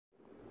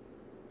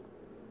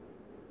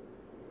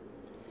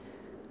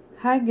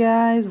Hi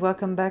guys,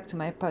 welcome back to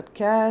my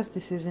podcast.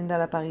 This is Linda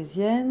La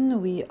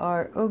Parisienne. We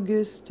are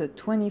August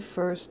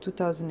 21st,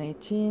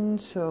 2018.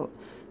 So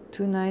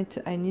tonight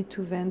I need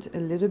to vent a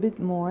little bit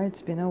more.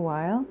 It's been a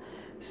while.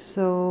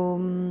 So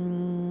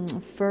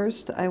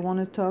first I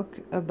want to talk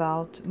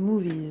about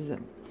movies.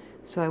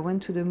 So I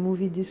went to the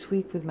movie this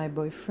week with my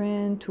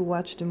boyfriend to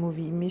watch the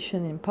movie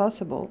Mission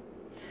Impossible.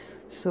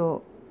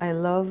 So I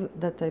love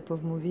that type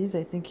of movies.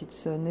 I think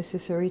it's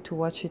necessary to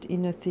watch it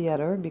in a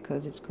theater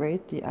because it's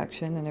great, the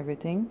action and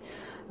everything.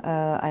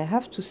 I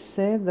have to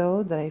say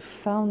though that I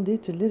found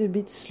it a little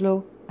bit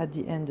slow at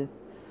the end.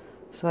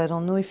 So I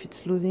don't know if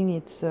it's losing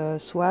its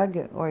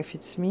swag or if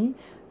it's me,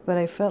 but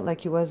I felt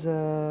like it was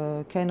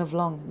kind of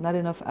long, not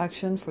enough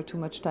action for too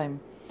much time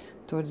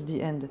towards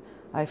the end.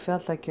 I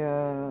felt like,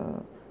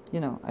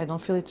 I don't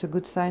feel it's a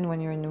good sign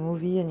when you're in a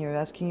movie and you're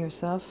asking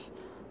yourself,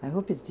 I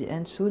hope it's the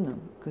end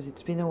soon, because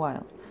it's been a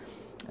while.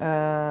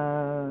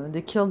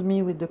 They killed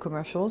me with the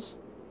commercials.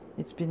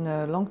 It's been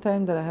a long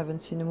time that I haven't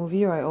seen a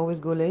movie, or I always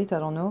go late, I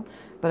don't know.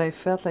 But I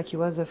felt like it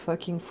was a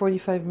fucking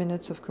 45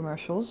 minutes of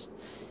commercials.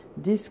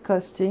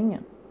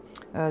 Disgusting.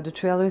 The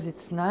trailers,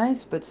 it's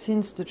nice, but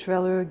since the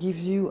trailer gives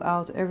you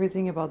out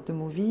everything about the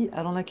movie,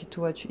 I don't like it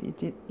to watch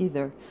it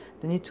either.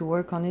 They need to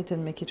work on it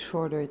and make it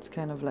shorter. It's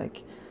kind of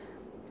like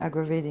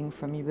aggravating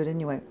for me. But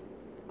anyway,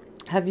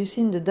 have you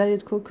seen the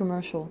Diet Coke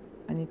commercial?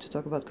 I need to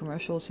talk about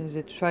commercials since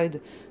they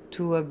tried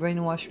to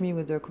brainwash me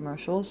with their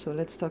commercials. So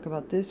let's talk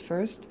about this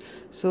first.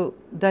 So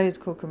Diet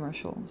Coke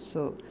commercial.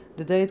 So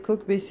the Diet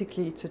Coke,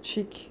 basically it's a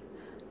chick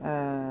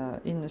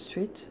in the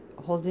street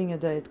holding a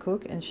Diet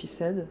Coke, and she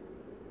said,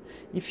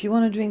 if you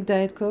want to drink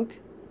Diet Coke,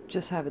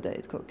 just have a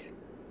Diet Coke.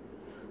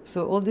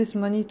 So all this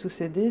money to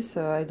say this,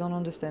 I don't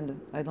understand.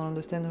 I don't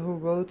understand who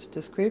wrote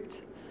the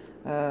script.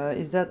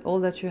 Is that all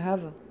that you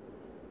have?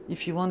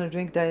 If you want to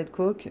drink Diet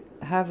Coke,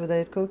 have a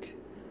Diet Coke.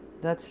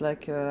 That's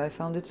like, I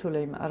found it so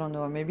lame. I don't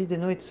know. Maybe they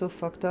know it's so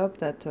fucked up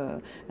that,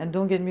 and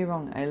don't get me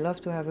wrong, I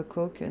love to have a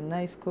Coke, a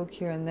nice Coke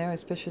here and there,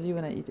 especially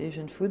when I eat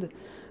Asian food.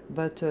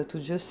 But to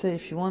just say,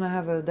 if you want to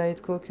have a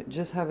Diet Coke,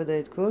 just have a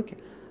Diet Coke,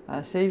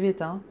 save it,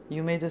 huh?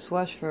 You made us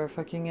wash for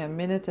fucking a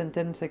minute and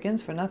 10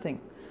 seconds for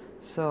nothing.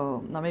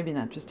 So, no, maybe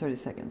not, just 30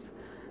 seconds.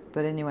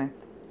 But anyway.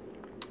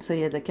 So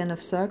yeah, that kind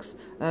of sucks.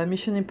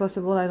 Mission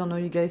Impossible, I don't know,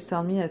 you guys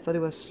tell me. I thought it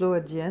was slow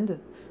at the end.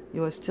 It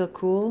was still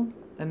cool.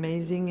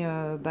 Amazing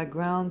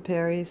background,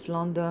 Paris,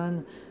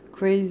 London,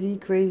 crazy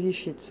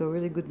shit. So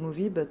really good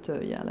movie, but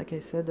yeah, like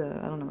I said,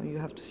 I don't know, you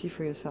have to see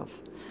for yourself.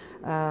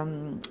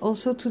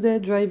 Also today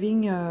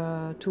driving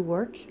to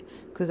work,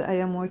 because I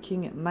am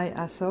working my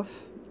ass off,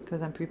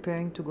 because I'm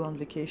preparing to go on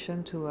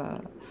vacation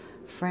to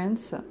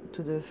France,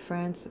 to the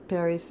France,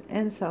 Paris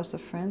and south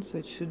of France, so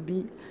it should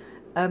be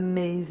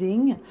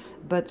amazing.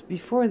 But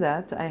before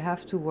that I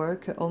have to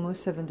work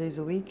almost 7 days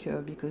a week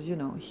because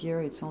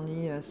here it's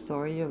only a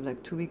story of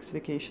like 2 weeks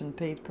vacation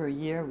paid per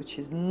year, which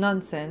is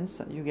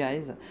nonsense. You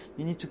guys,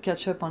 you need to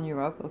catch up on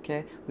Europe.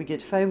 Okay, we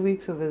get 5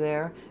 weeks over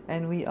there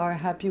and we are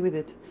happy with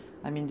it.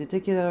 I mean, they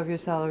take it out of your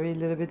salary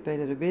little bit by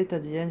little bit.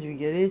 At the end you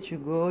get it, you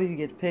go, you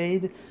get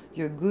paid,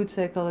 you're good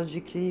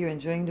psychologically, you're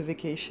enjoying the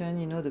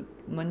vacation, the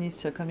money is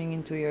still coming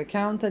into your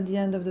account at the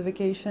end of the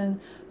vacation.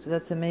 So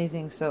that's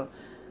amazing. So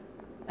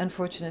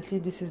unfortunately,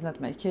 this is not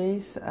my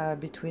case.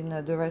 Between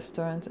the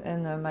restaurant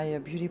and my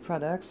beauty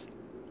products,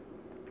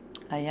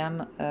 I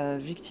am a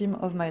victim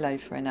of my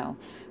life right now.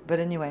 But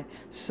anyway,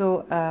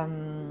 so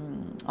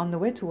on the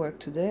way to work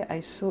today, I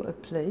saw a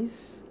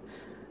place.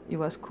 It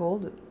was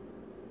called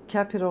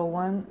Capital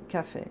One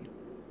Cafe.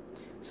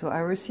 So I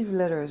receive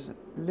letters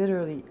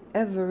literally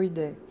every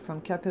day from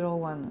Capital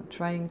One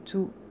trying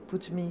to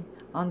put me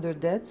under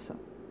debts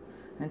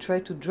and try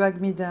to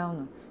drag me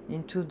down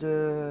into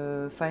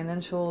the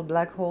financial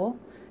black hole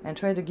and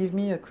try to give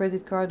me a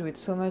credit card with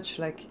so much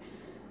like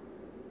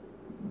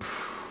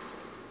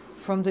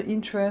from the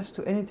interest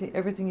to anything,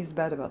 everything is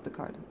bad about the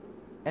card.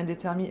 And they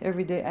tell me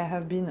every day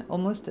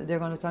they're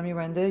going to tell me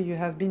one day, you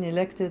have been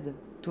elected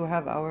to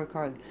have our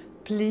card.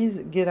 Please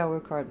get our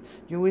card.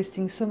 You're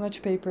wasting so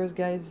much papers,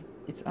 guys.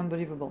 It's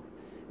unbelievable.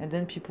 And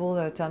then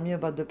people tell me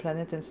about the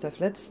planet and stuff.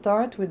 Let's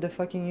start with the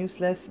fucking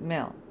useless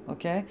mail,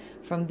 okay?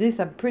 From this,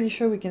 I'm pretty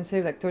sure we can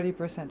save like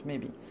 30%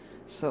 maybe.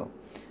 So,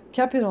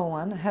 Capital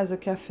One has a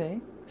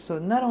cafe. So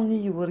not only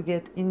you will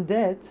get in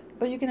debt,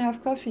 but you can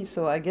have coffee.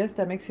 So I guess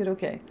that makes it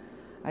okay.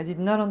 I did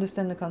not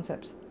understand the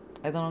concept.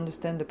 I don't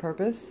understand the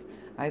purpose.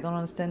 I don't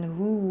understand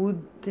who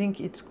would think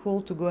it's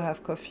cool to go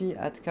have coffee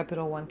at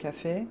Capital One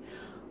Cafe.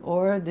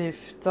 Or they've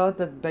thought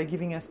that by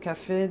giving us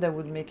cafe, that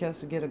would make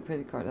us get a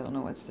credit card. I don't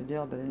know what's the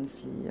deal, but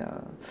honestly,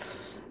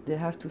 they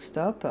have to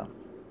stop.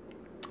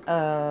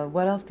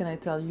 What else can I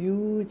tell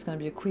you? It's going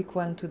to be a quick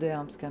one today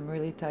because I'm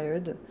really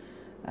tired.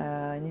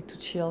 I need to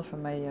chill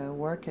from my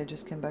work. I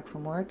just came back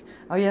from work.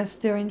 Oh yeah,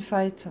 steering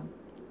fight.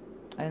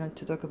 I need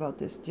to talk about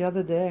this. The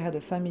other day I had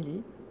a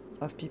family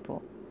of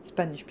people,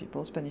 Spanish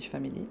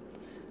family.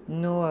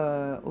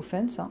 No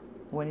offense, huh?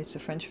 When it's a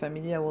French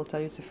family, I will tell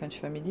you it's a French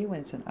family. When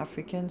it's an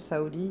African,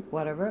 Saudi,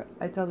 whatever,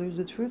 I tell you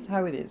the truth,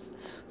 how it is.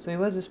 So it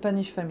was a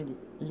Spanish family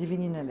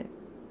living in LA.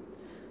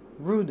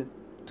 rude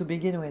to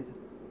begin with.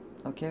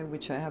 Okay,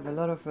 which I have a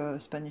lot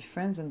of Spanish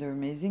friends and they're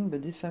amazing,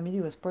 but this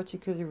family was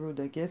particularly rude.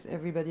 I guess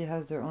everybody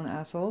has their own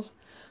assholes,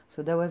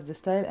 so that was the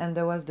style. And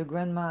there was the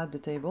grandma at the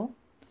table,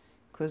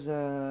 because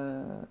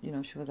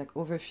she was like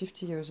over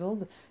 50 years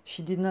old.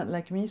 She did not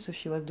like me, so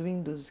she was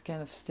doing those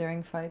kind of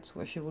staring fights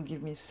where she would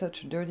give me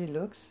such dirty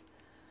looks.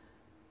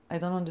 I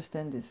don't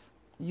understand this.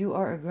 You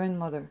are a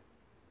grandmother.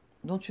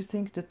 Don't you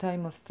think the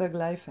time of thug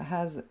life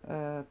has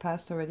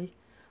passed already?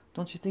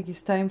 Don't you think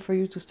it's time for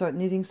you to start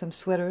knitting some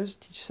sweaters,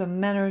 teach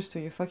some manners to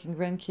your fucking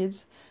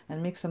grandkids,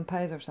 and make some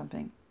pies or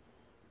something?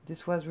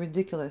 This was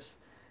ridiculous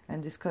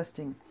and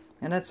disgusting.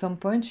 And at some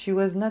point, she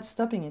was not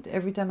stopping it.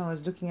 Every time I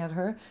was looking at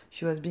her,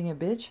 she was being a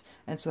bitch.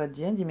 And so at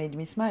the end, it made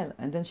me smile.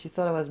 And then she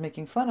thought I was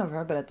making fun of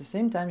her, but at the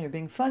same time, you're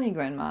being funny,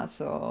 Grandma.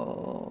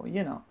 So,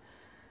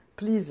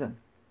 please.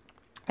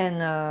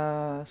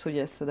 And so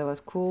yes, so that was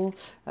cool.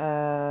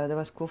 That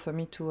was cool for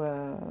me to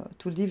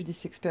live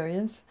this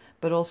experience.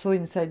 But also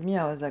inside me,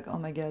 I was like, oh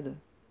my god,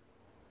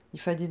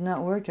 if I did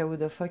not work, I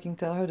would have fucking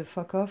tell her to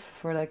fuck off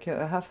for like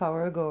a half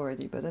hour ago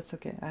already. But that's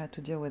okay. I had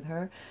to deal with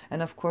her.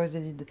 And of course,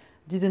 they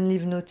didn't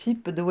leave no tip.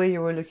 But the way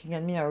you were looking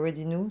at me, I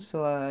already knew.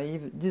 So I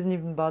didn't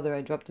even bother.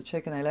 I dropped the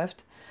check and I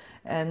left.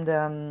 And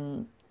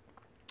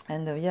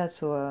yeah,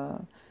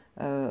 so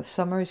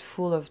summer is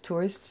full of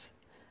tourists.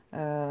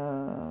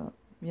 And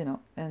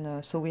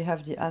so we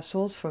have the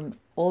assholes from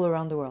all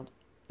around the world.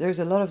 There's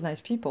a lot of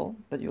nice people,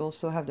 but you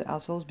also have the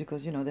assholes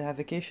because, they have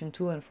vacation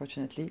too,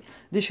 unfortunately.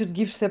 They should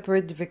give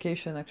separate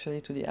vacation,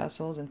 actually, to the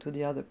assholes and to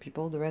the other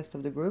people, the rest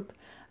of the group,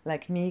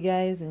 like me,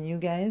 guys, and you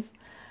guys.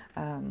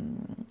 I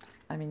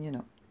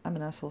mean, I'm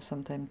an asshole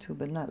sometime too,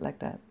 but not like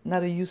that.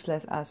 Not a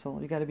useless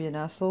asshole. You gotta be an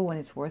asshole when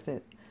it's worth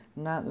it.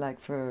 Not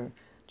like for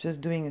just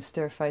doing a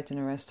stare fight in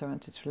a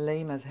restaurant. It's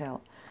lame as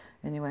hell.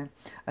 Anyway,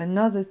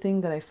 another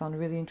thing that I found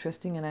really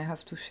interesting, and I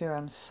have to share,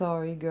 I'm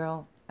sorry,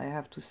 girl, I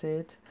have to say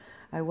it.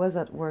 I was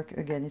at work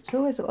again. It's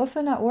always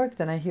often at work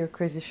that I hear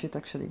crazy shit,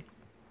 actually.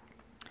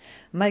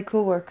 My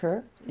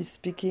coworker is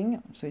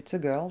speaking, so it's a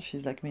girl,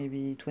 she's like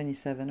maybe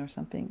 27 or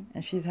something,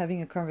 and she's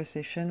having a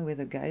conversation with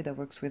a guy that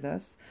works with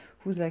us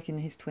who's like in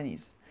his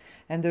 20s.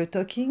 And they're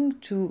talking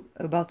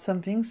about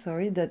something,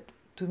 that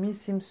to me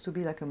seems to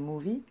be like a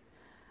movie.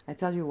 I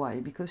tell you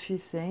why. Because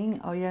she's saying,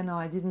 oh yeah, no,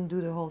 I didn't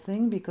do the whole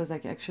thing because I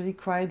actually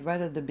cried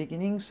right at the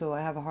beginning, so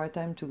I have a hard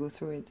time to go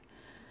through it.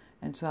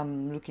 And so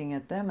I'm looking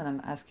at them and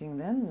I'm asking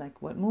them,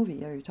 like, what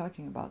movie are you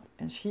talking about?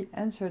 And she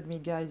answered me,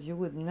 guys, you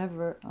would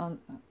never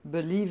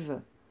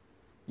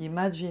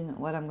imagine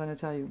what I'm going to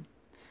tell you.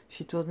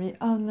 She told me,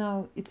 oh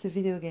no, it's a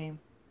video game.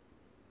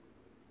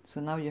 So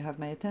now you have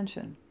my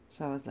attention.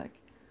 So I was like,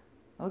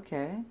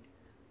 okay,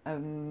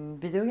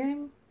 video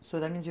game? So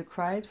that means you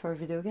cried for a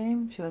video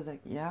game? She was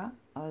like, yeah.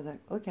 I was like,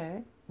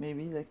 okay,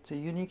 maybe like it's a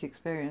unique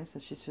experience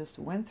that she just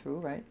went through,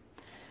 right?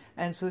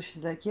 And so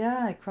she's like,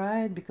 yeah, I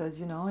cried because,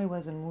 it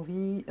was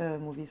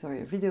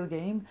a video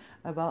game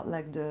about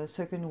like the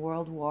Second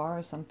World War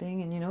or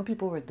something. And,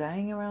 people were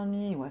dying around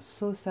me. It was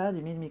so sad.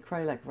 It made me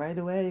cry like right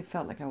away. It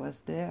felt like I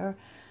was there.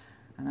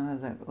 And I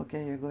was like,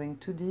 okay, you're going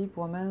too deep,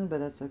 woman, but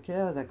that's okay.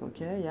 I was like,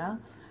 okay, yeah.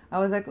 I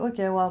was like,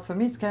 okay, well, for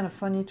me, it's kind of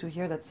funny to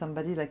hear that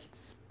somebody like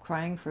it's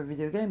crying for a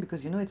video game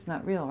because it's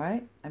not real,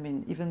 right? I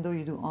mean, even though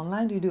you do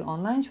online?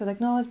 She was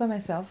like, no, I was by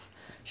myself.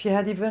 She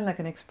had even like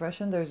an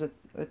expression. There's a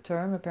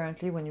term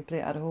apparently when you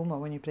play at home or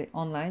when you play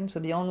online. So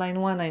the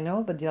online one I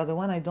know, but the other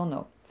one I don't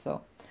know.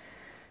 So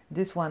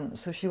this one,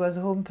 so she was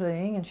home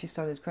playing and she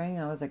started crying.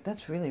 And I was like,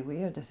 that's really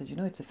weird. I said,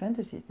 it's a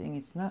fantasy thing.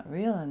 It's not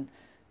real. And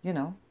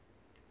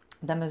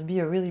that must be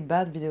a really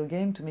bad video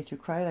game to make you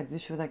cry like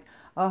this. She was like,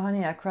 oh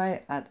honey, I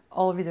cry at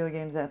all video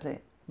games that I play.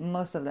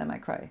 Most of them I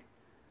cry.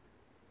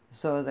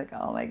 So I was like,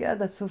 oh my god,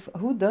 that's so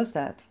who does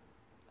that?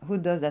 Who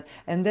does that?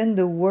 And then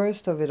the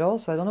worst of it all,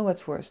 so I don't know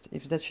what's worst.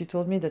 If that she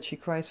told me that she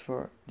cries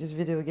for this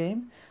video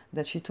game,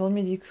 that she told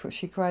me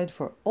she cried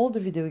for all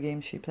the video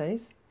games she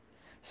plays.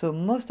 So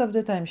most of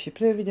the time she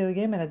plays a video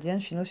game and at the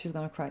end she knows she's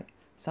gonna cry.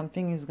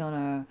 Something is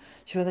gonna...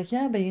 She was like,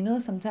 yeah, but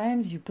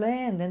sometimes you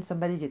play and then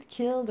somebody get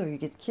killed or you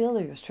get killed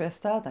or you're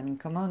stressed out. I mean,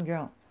 come on,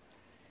 girl.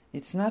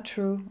 It's not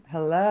true.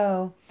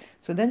 Hello.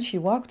 So then she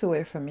walked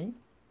away from me.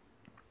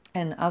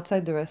 And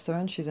outside the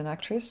restaurant, she's an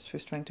actress.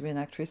 She's trying to be an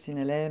actress in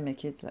LA,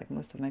 make it like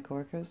most of my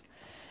coworkers.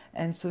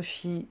 And so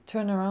she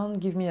turned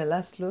around, give me a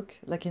last look,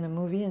 like in a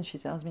movie, and she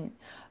tells me,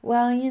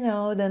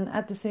 well, then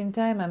at the same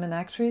time, I'm an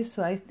actress,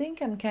 so I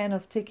think I'm kind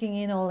of taking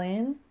it all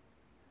in.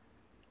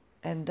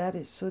 And that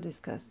is so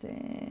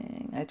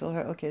disgusting. I told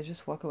her, okay,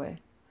 just walk away.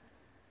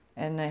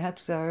 And I had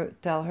to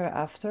tell her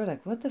after,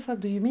 like, what the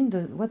fuck do you mean?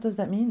 What does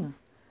that mean?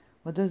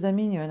 What does that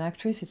mean? You're an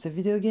actress, it's a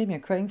video game, you're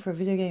crying for a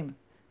video game.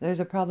 There's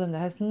a problem that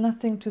has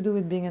nothing to do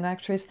with being an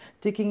actress,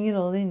 taking it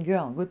all in,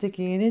 girl. Go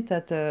taking it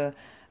at a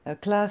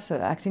class,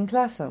 acting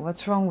class.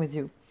 What's wrong with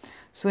you?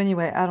 So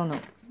anyway, I don't know.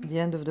 The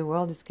end of the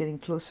world is getting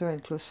closer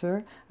and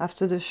closer.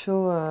 After the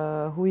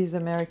show, Who is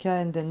America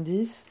and then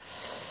this,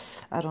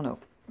 I don't know.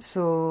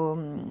 So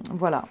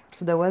voila.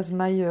 So that was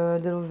my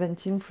little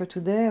venting for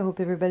today. I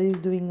hope everybody is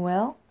doing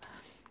well.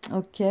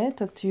 Okay,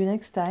 talk to you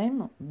next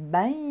time.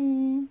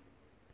 Bye.